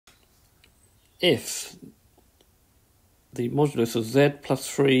if the modulus of z plus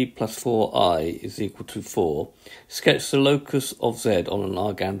 3 plus 4i is equal to 4, sketch the locus of z on an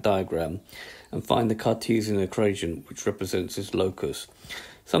Argand diagram and find the Cartesian equation which represents this locus.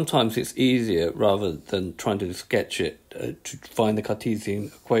 Sometimes it's easier, rather than trying to sketch it, to find the Cartesian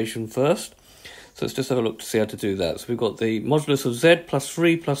equation first. So let's just have a look to see how to do that. So we've got the modulus of z plus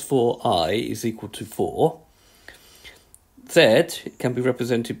 3 plus 4i is equal to 4. Z can be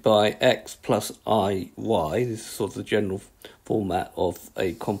represented by x plus iy. This is sort of the general format of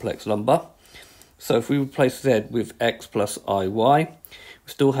a complex number. So if we replace z with x plus iy, we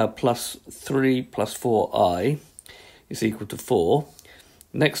still have plus 3 plus 4i is equal to 4.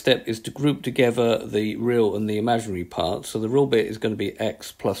 Next step is to group together the real and the imaginary parts. So the real bit is going to be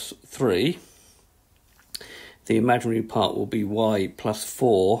x plus 3. The imaginary part will be y plus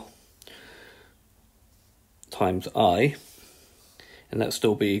 4 times I, and that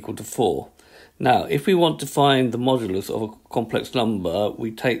still be equal to 4. Now, if we want to find the modulus of a complex number,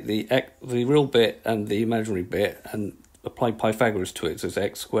 we take the real bit and the imaginary bit and apply Pythagoras to it. So it's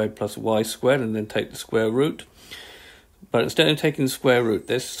x squared plus y squared, and then take the square root. But instead of taking the square root,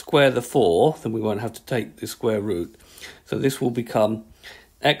 let's square the 4, then we won't have to take the square root. So this will become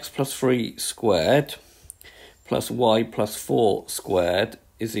x plus 3 squared plus y plus 4 squared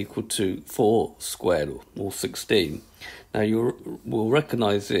is equal to 4 squared, or 16. Now you will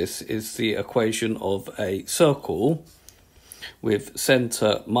recognise this is the equation of a circle with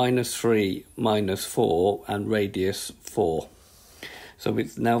centre minus 3, minus 4 and radius 4. So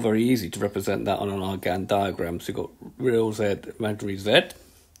it's now very easy to represent that on an Argand diagram. So you've got real z, imaginary z.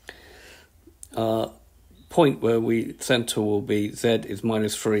 Point where centre will be z is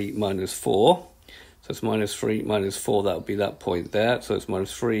minus 3, minus 4. So it's minus 3, minus 4, that would be that point there. So it's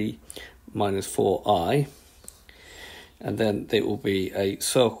minus 3, minus 4i. And then it will be a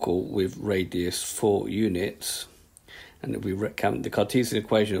circle with radius 4 units. And if we count the Cartesian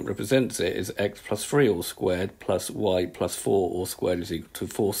equation that represents it is x plus 3 all squared plus y plus 4 all squared is equal to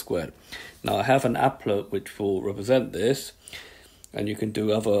 4 squared. Now I have an applet which will represent this, and you can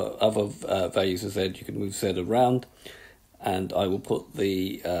do other values of z. You can move z around, and I will put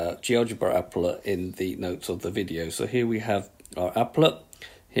the GeoGebra applet in the notes of the video. So here we have our applet.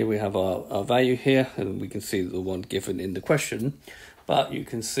 Here we have our value here, and we can see the one given in the question. But you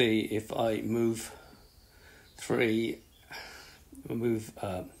can see if I move 3, if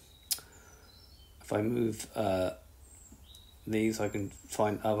I move these, I can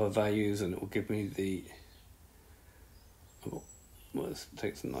find other values, and it will give me the. Let's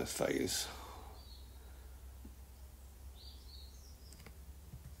take some nice values.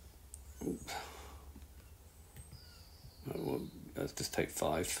 Let's just take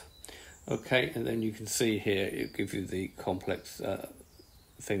 5. Okay, and then you can see here it gives you the complex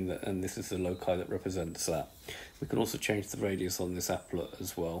thing that, and this is the loci that represents that. We can also change the radius on this applet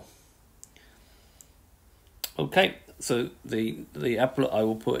as well. Okay, so the applet I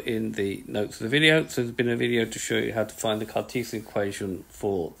will put in the notes of the video. So there's been a video to show you how to find the Cartesian equation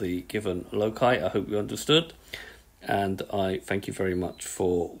for the given loci. I hope you understood, and I thank you very much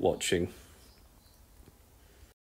for watching.